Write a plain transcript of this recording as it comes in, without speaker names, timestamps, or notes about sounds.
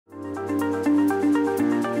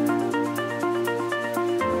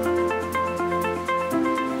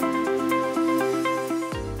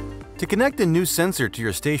connect a new sensor to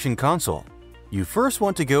your station console, you first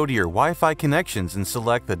want to go to your Wi-Fi connections and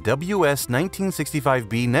select the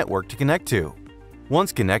WS-1965B network to connect to.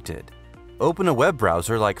 Once connected, open a web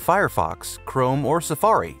browser like Firefox, Chrome, or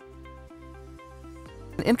Safari.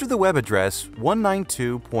 And enter the web address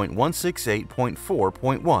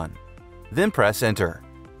 192.168.4.1. Then press Enter.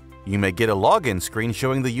 You may get a login screen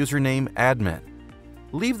showing the username admin.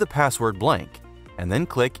 Leave the password blank, and then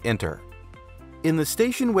click Enter. In the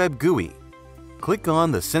Station Web GUI, click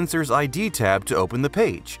on the Sensors ID tab to open the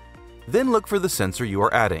page. Then look for the sensor you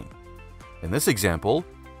are adding. In this example,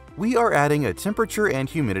 we are adding a temperature and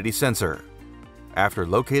humidity sensor. After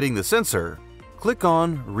locating the sensor, click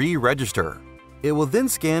on Re-register. It will then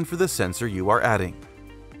scan for the sensor you are adding.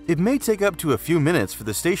 It may take up to a few minutes for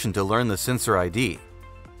the station to learn the sensor ID.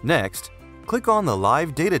 Next, click on the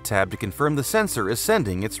Live Data tab to confirm the sensor is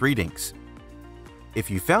sending its readings. If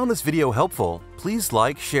you found this video helpful, please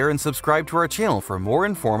like, share, and subscribe to our channel for more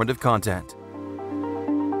informative content.